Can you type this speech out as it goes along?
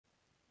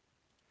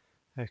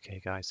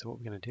Okay guys, so what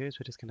we're going to do is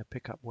we're just going to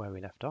pick up where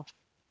we left off.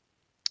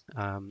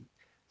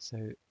 So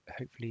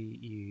hopefully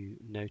you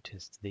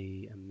noticed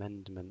the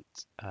amendment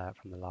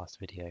from the last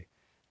video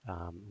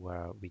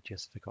where we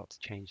just forgot to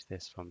change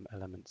this from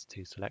elements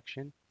to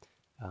selection.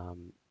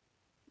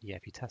 Yeah,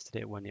 if you tested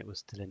it when it was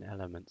still in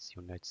elements,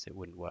 you'll notice it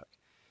wouldn't work.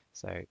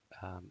 So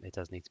it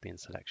does need to be in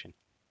selection.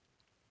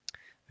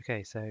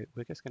 Okay, so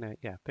we're just going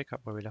to pick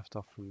up where we left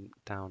off from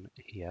down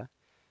here.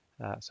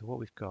 So what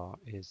we've got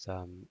is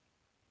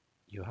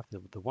you have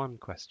the one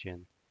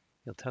question.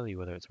 It'll tell you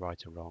whether it's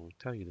right or wrong,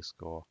 tell you the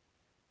score,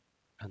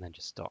 and then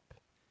just stop.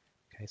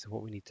 Okay, so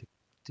what we need to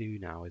do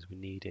now is we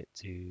need it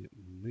to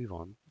move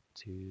on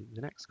to the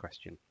next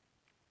question.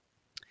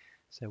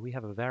 So we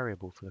have a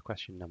variable for the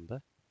question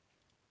number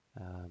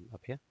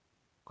up here,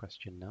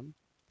 question num.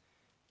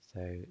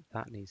 So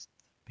that needs to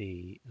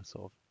be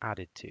sort of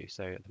added to.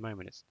 So at the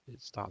moment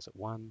it starts at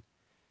 1.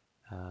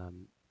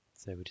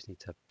 So we just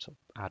need to sort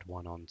of add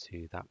 1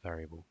 onto that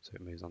variable so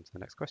it moves on to the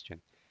next question.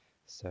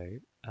 So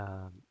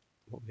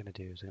what we're going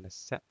to do is we're going to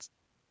set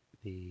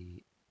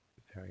the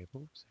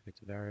variable. So go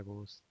to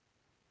variables,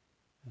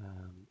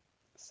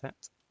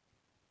 set,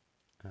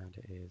 and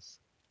it is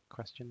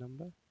question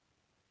number.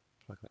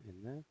 Plug that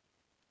in there.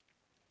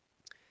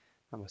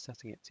 And we're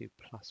setting it to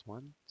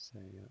 +1. So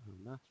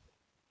math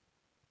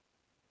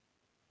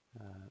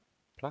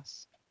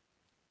plus.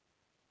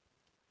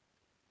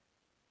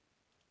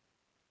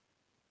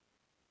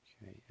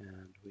 Okay,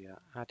 and we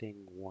are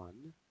adding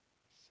 1.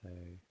 So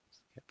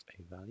let's get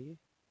a value.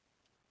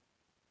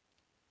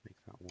 Make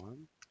that 1.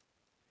 And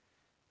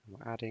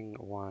we're adding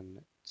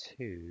 1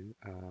 to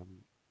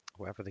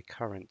whatever the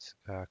current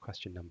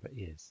question number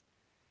is.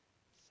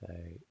 So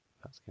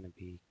that's going to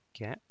be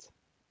get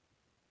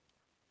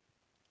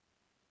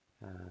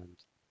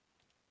and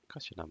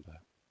question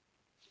number.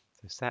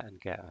 So set and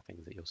get are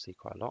things that you'll see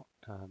quite a lot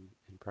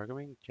in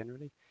programming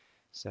generally.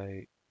 So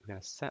we're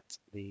going to set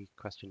the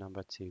question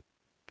number to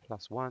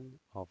 +1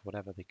 of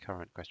whatever the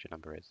current question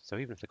number is. So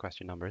even if the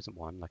question number isn't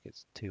 1, like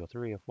it's 2 or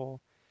 3 or 4,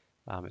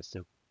 it's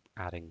still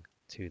adding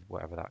to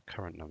whatever that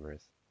current number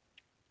is.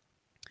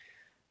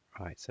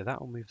 Right, so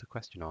that will move the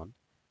question on,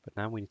 but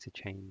now we need to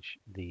change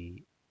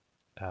the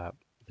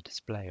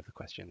display of the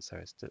question, so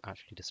it's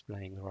actually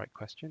displaying the right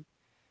question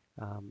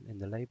in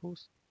the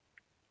labels.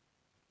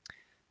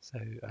 So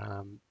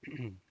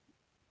the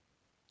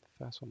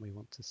first one we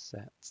want to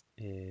set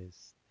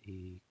is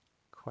the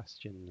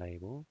question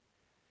label,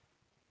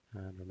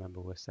 and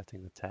remember we're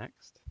setting the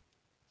text,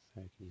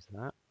 so you can use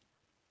that.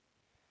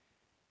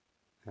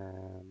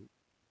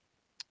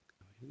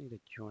 We need a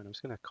join. I'm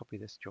just going to copy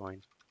this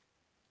join to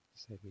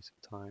save me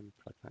some time,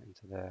 plug that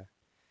into there.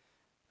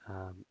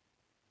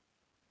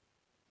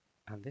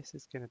 And this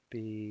is going to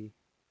be,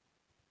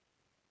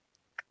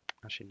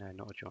 actually no,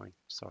 not a join,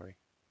 sorry.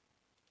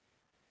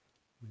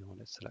 We want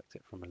to select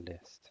it from a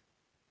list.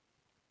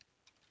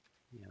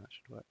 Yeah, that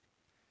should work.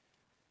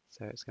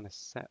 So it's going to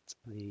set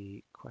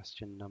the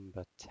question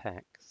number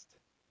text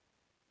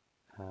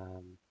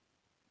to,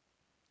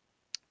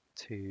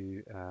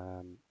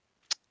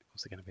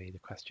 what's it going to be? The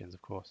questions,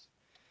 of course.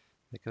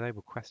 The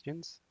global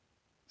questions.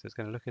 So it's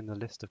going to look in the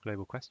list of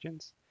global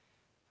questions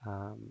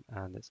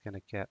and it's going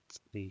to get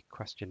the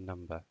question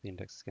number. The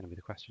index is going to be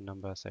the question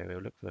number, so it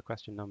will look for the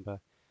question number,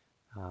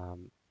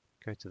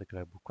 go to the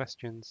global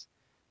questions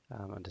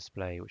and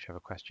display whichever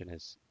question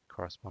is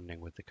corresponding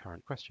with the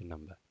current question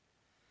number.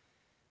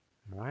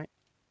 Alright,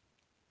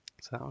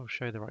 so that will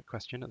show the right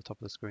question at the top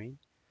of the screen.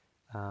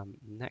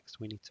 Next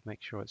we need to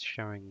make sure it's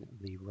showing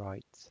the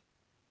right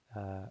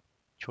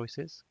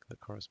choices that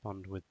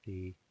correspond with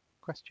the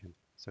question.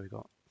 So we've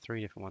got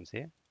 3 different ones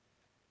here,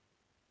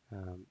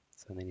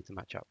 so they need to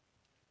match up.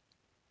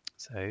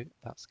 So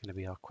that's going to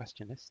be our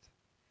question list,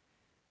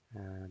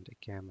 and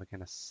again we're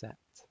going to set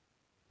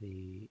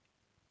the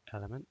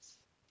elements.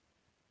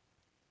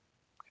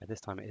 Okay,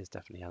 this time it is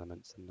definitely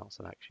elements and not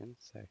selection,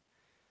 so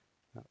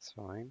that's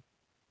fine.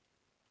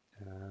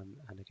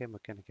 And again we're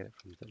going to get it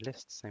from the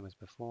list, same as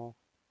before,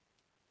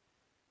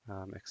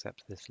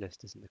 except this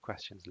list isn't the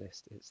questions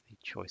list, it's the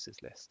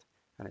choices list,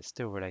 and it's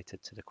still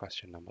related to the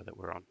question number that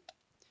we're on.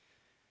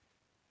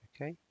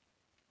 Okay,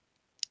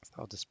 so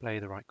I'll display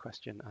the right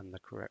question and the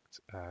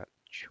correct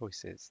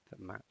choices that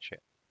match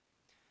it.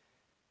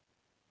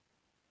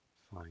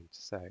 Fine,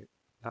 so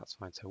that's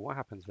fine. So what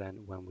happens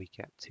then when we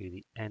get to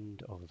the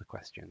end of the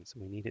question? So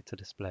we need it to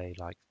display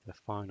like the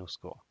final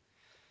score.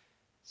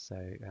 So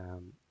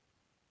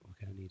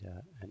we're going to need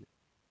an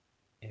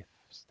if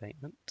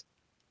statement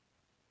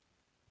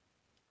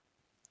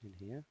in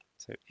here.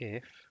 So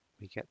if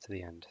we get to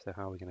the end, so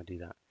how are we going to do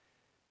that?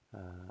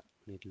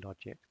 We need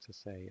logic to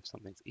say if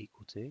something's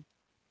equal to,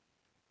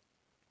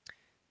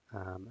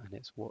 and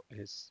it's what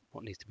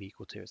needs to be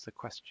equal to. It's the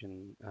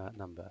question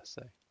number.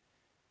 So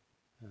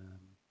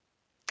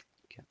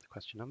get the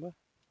question number.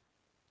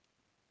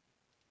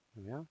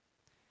 There we are.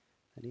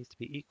 It needs to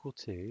be equal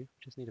to,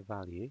 just need a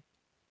value,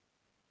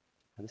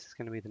 and this is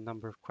going to be the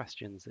number of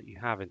questions that you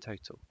have in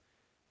total.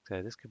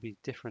 So this could be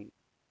different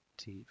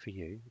for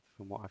you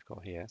from what I've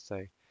got here.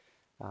 So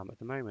At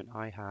the moment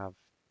I have,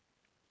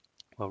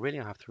 well really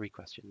I have 3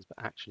 questions,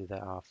 but actually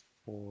there are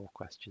 4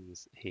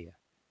 questions here.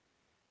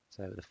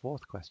 So the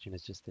 4th question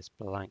is just this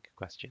blank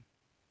question.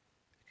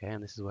 Okay,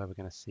 and this is where we're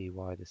going to see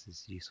why this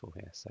is useful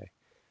here. So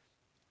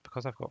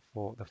because I've got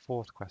 4, the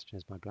 4th question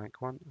is my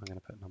blank one, I'm going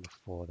to put number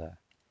 4 there.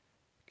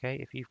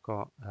 Okay, if you've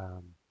got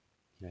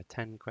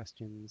 10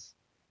 questions,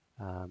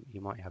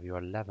 you might have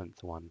your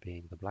 11th one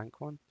being the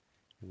blank one,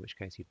 in which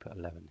case you'd put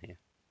 11 here.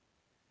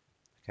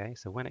 Okay,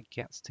 so when it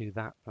gets to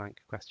that blank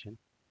question,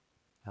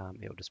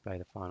 it will display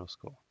the final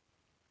score.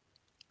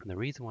 And the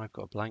reason why I've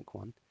got a blank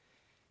one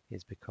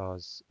is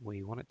because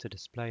we want it to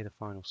display the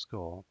final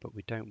score, but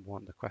we don't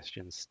want the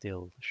questions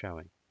still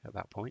showing at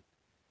that point.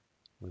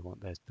 We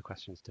want the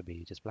questions to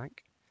be just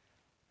blank.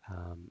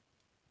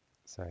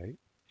 So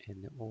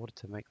in order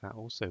to make that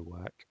also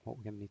work, what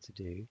we're going to need to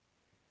do,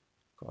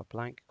 got a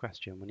blank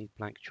question, we need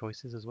blank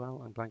choices as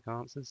well and blank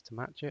answers to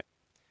match it.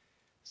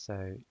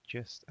 So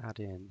just add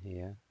in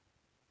here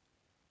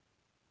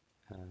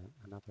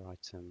another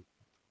item.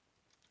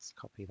 Let's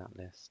copy that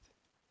list,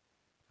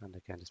 and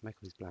again just make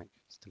all these blank,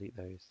 just delete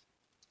those.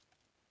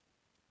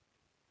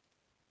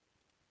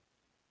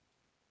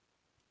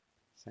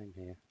 Same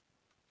here,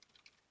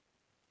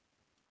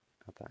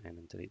 add that in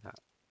and delete that.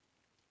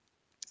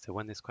 So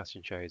when this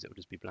question shows, it will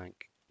just be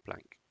blank,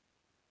 blank,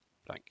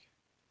 blank.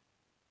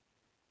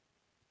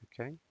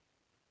 Okay.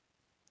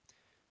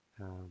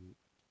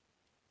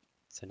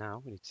 So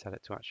now we need to set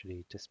it to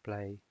actually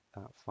display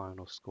that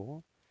final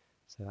score.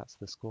 So that's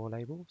the score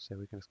label. So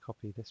we can just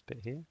copy this bit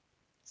here,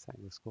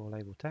 setting the score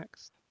label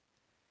text.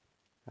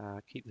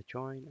 Keep the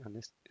join, and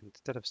this,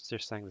 instead of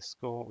just saying the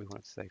score, we want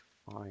it to say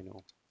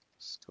final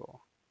score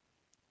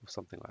or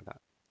something like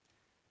that.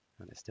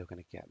 And it's still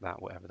going to get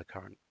that whatever the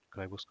current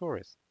global score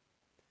is.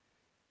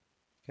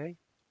 Okay.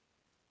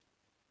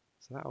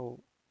 So that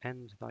will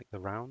end like the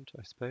round,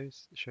 I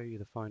suppose, show you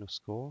the final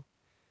score.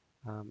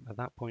 At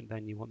that point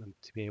then you want them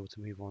to be able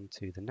to move on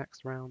to the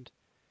next round.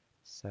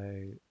 So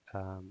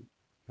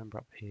remember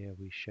up here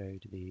we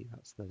showed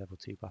that's the level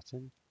 2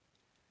 button.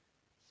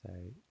 So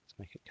to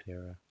make it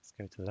clearer, let's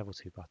go to the level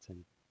 2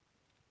 button,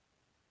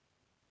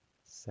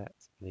 set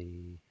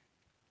the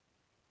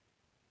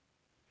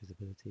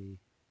visibility,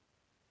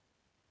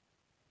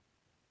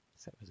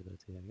 set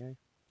visibility, there we go.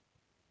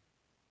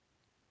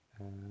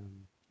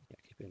 Yeah,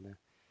 keep it in there.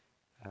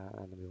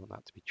 And then we want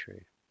that to be true.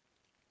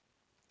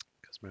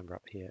 Because remember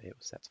up here it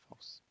was set to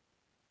false.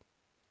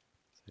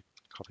 So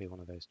copy one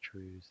of those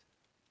trues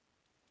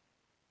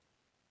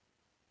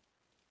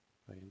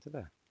right into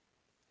there.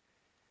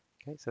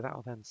 Okay, so that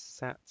will then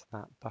set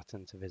that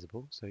button to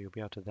visible, so you'll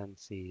be able to then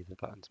see the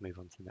button to move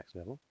on to the next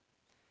level.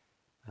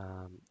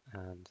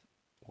 And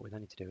what we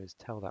then need to do is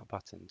tell that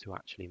button to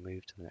actually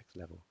move to the next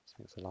level. So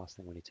that's the last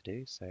thing we need to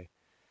do. So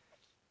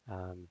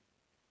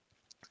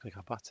let's click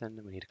our button,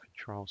 and we need a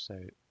control. So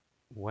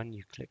when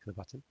you click the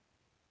button,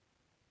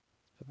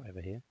 put that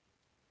over here,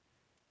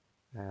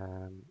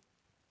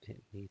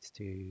 it needs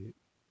to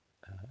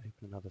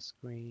open another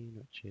screen,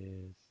 which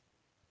is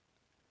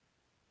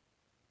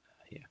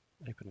here.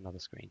 Open another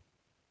screen.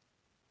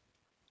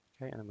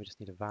 Okay, and then we just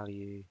need a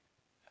value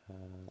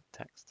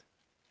text,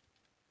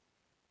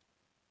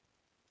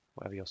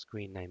 whatever your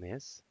screen name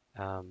is.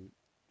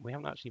 We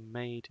haven't actually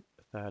made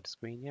a 3rd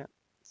screen yet,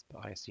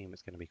 but I assume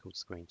it's going to be called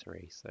screen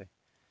 3. So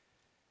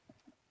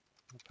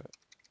I'll put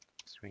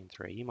screen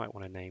 3. You might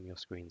want to name your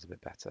screens a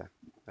bit better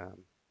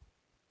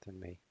than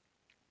me.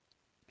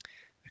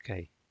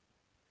 Okay,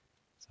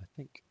 so I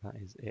think that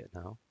is it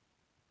now.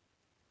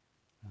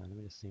 Let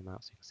me just zoom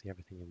out so you can see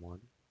everything in one.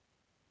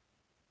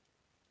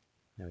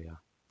 There we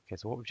are. Okay,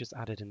 so what we've just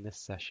added in this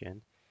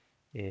session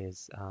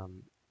is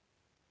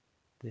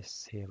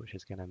this here, which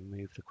is going to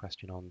move the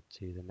question on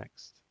to the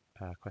next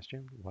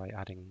question by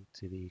adding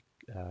to the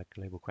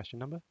global question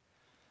number.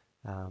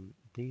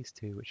 These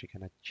two, which are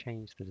going to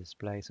change the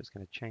display, so it's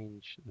going to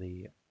change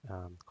the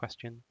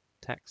question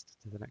text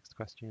to the next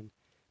question,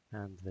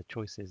 and the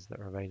choices that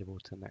are available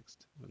to the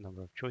next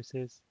number of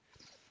choices.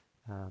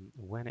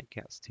 When it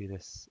gets to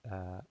this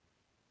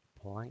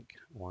blank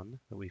one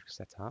that we've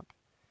set up,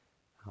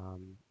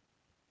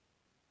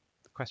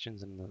 the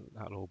questions and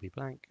that'll all be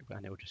blank,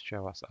 and it will just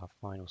show us our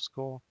final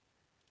score.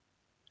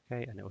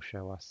 Okay, and it will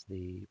show us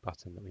the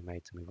button that we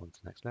made to move on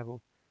to the next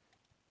level.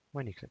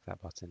 When you click that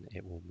button,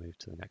 it will move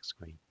to the next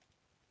screen.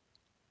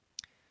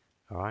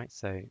 Alright,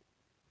 so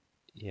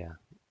yeah,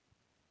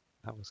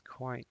 that was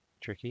quite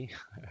tricky.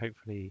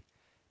 Hopefully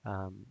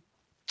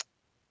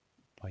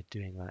by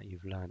doing that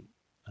you've learned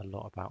a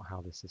lot about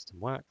how the system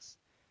works,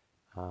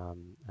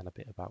 and a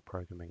bit about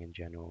programming in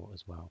general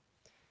as well.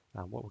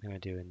 What we're going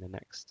to do in the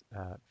next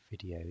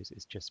videos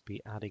is just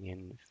be adding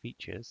in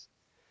features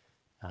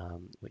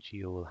which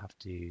you'll have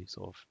to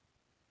sort of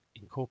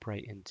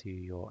incorporate into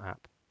your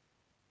app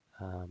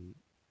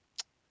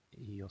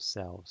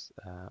yourselves,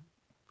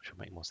 which will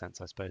make more sense,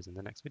 I suppose, in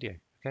the next video.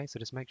 Okay, so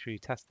just make sure you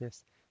test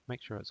this,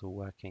 make sure it's all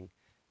working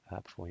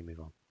before you move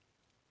on.